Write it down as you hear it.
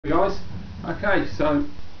Hey guys, okay, so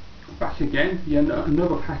back again, yeah,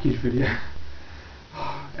 another package video.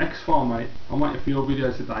 X-File, mate, I'm waiting for your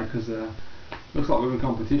video today because looks like we're in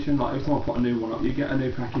competition. Like every time I put a new one up, you get a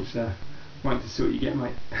new package. So waiting to see what you get,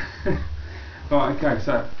 mate. Right, okay,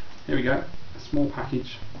 so here we go, a small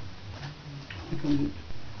package.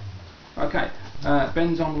 Okay,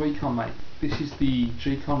 Benzon Recon, mate. This is the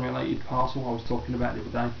G-Con related parcel I was talking about the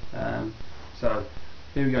other day. So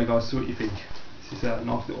here we go, guys. See what you think. This is a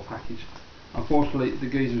nice little package. Unfortunately, the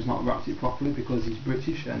geezer has not wrapped it properly because he's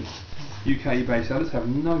British and UK based sellers have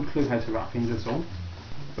no clue how to wrap things at all.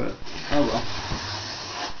 But oh well.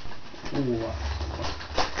 Ooh.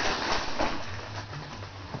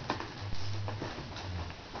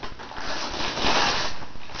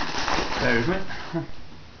 Bear with me.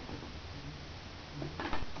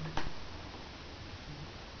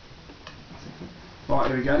 Right,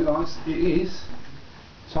 here we go, guys. It is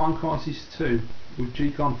Time Crisis 2 with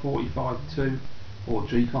G-Con 45-2, or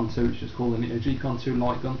G-Con 2, it's just calling it a G-Con 2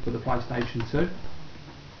 light gun for the PlayStation 2.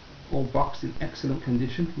 All boxed in excellent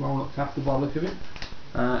condition, well looked after by the look of it.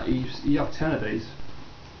 You have 10 of these,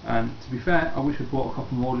 and to be fair, I wish I bought a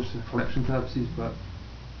couple more just for collection purposes, but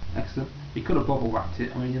excellent. He could have bubble wrapped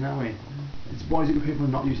it, I mean, you know what I mean? It's why is it people are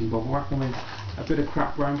not using bubble wrap? I mean, a bit of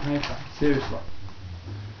crap brown paper, seriously.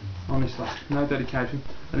 Honestly, no dedication.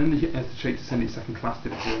 And then they have the cheek to send it second class to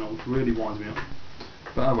the journal, which really winds me up.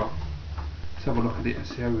 But oh well. Let's have a look at it and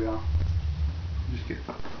see how we are. Just get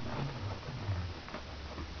that.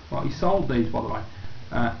 Right, he sold these, by the way,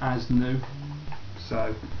 as new.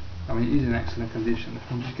 So, I mean, it is in excellent condition. If I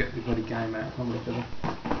can just get the bloody game out, have a look at it.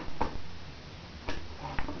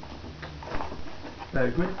 There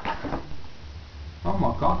we go. Oh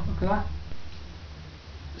my god, look at that.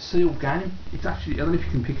 Sealed game. It's actually, I don't know if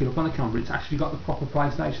you can pick it up on the camera, it's actually got the proper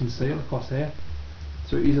PlayStation seal across here.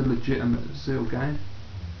 So it is a legitimate sealed game.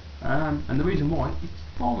 And the reason why, it's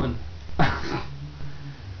foreign.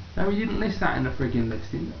 Now, we didn't list that in the frigging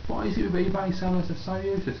listing. Why is it with eBay sellers? They're so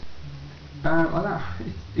useless.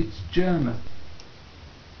 It's German.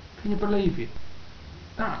 Can you believe it?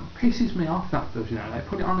 That pisses me off, that does, you know. They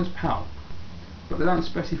put it on as PAL, but they don't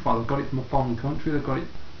specify they've got it from a foreign country, they've got it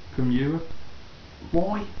from Europe.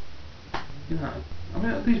 Why? You know, I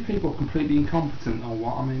mean, are these people completely incompetent or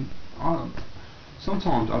what? I mean,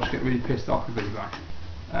 sometimes I just get really pissed off with eBay.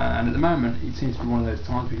 And at the moment, it seems to be one of those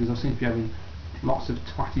times because I seem to be having lots of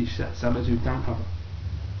twatty sellers who don't have a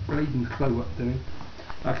bleeding clue what they're doing.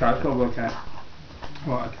 Okay, I've got to work out.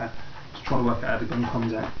 Right, okay. Just trying to work out how the gun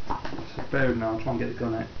comes out. So bear with me now, I'll try and get the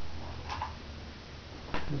gun out.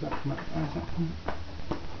 Does that come out? How does that come out?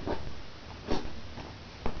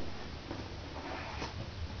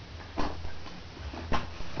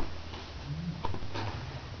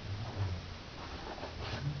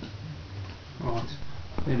 Right,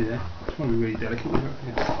 nearly there. Just want to be really delicate with it.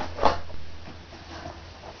 Yeah.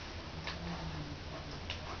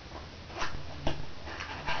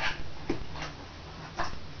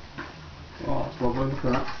 Oh, it's lovely, look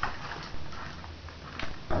at that.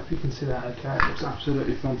 I hope you can see that okay, it looks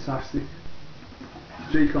absolutely fantastic.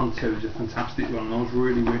 G-Con 2 is a fantastic one, and I was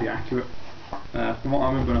really accurate. From what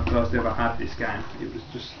I remember when I first ever had this game, it was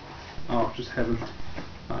just, oh, just heaven.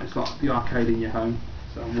 It's like the arcade in your home.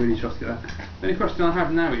 So I'm really chuffed at that. The only question I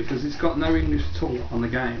have now is because it's got no English at all on the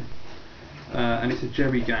game, and it's a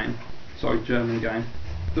German game.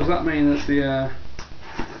 Does that mean that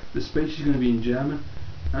the speech is going to be in German?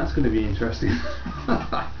 That's going to be interesting.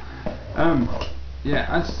 Yeah,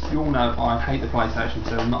 as you all know, I hate the PlayStation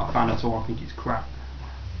 2. I'm not a fan at all. I think it's crap.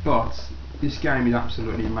 But this game is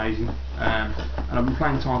absolutely amazing. And I've been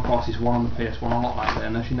playing Time Crisis 1 on the PS1 a lot lately.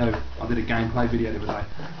 And as you know, I did a gameplay video the other day.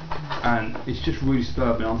 And it's just really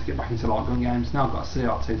spurred me on to get back into light gun games. Now I've got a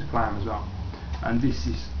CRT to play them as well, and this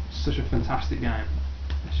is such a fantastic game.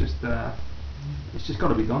 It's just got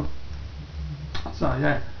to be done. So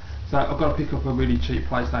yeah, so I've got to pick up a really cheap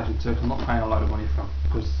PlayStation 2 because I'm not paying a load of money for them,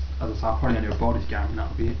 because as I say, I'll probably only buy this game and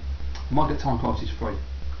that'll be it. I might get Time Crisis free.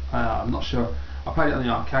 I'm not sure. I played it on the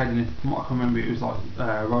arcade, and from what I can remember, it was like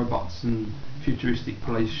robots and futuristic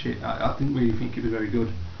police shit. I didn't really think it was very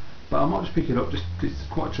good. But I might just pick it up just because it's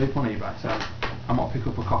quite cheap on eBay, so I might pick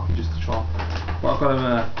up a copy just to try. But I've got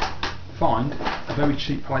to find a very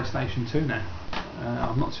cheap PlayStation 2 now.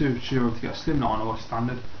 I'm not too sure if to get a Slimline or a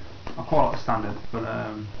standard. I quite like the standard, but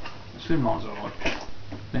Slimline's alright.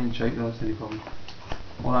 They ain't cheap, that's any problem.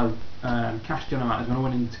 Although Cash Generators, when I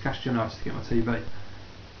went into Cash Generators to get my TV,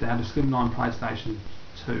 they had a Slimline PlayStation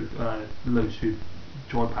 2 Bluetooth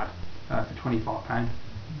joypad for £25.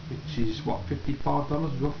 Which is what,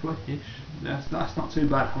 $55 roughly ish. That's not too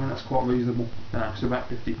bad. I mean, that's quite reasonable. It's about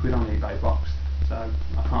 50 quid on eBay boxed. so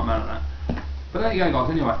I can't remember that. But there you go, guys.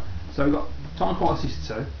 Anyway, so we've got Time Crisis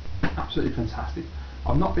 2, absolutely fantastic.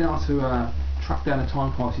 I've not been able to track down a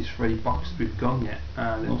Time Crisis 3 box with gun yet.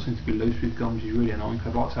 They all seem to be loose with guns, which is really annoying.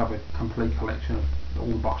 I'd like to have a complete collection of all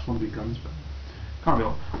the box ones with guns, but can't be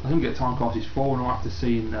all. I think get Time Crisis 4, and I'll have to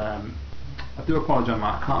see. I do apologise,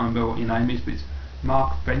 Mark. I can't remember what your name is, but it's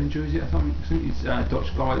Mark Venger, is it? I think it's a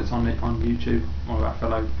Dutch guy that's on YouTube, one of our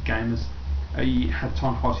fellow gamers. He had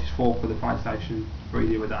Time Crisis 4 for the PlayStation 3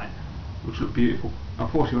 the other day, which looked beautiful.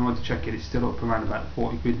 Unfortunately, when I went to check it, it's still up around about the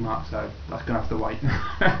 40 quid mark, so that's going to have to wait.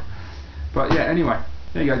 But yeah, anyway,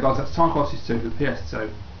 there you go, guys. That's Time Crisis 2 for the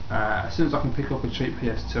PS2. As soon as I can pick up a cheap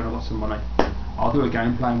PS2 and I've got some money, I'll do a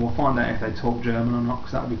gameplay and we'll find out if they talk German or not,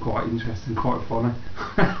 because that would be quite interesting, quite funny.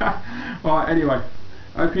 Right, anyway,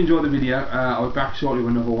 I hope you enjoyed the video. I'll be back shortly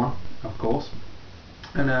with another one, of course.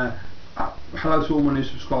 And hello to all my new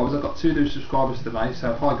subscribers. I've got 2 new subscribers today,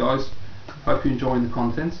 so hi guys. Hope you're enjoying the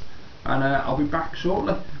content. And I'll be back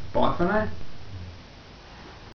shortly. Bye for now.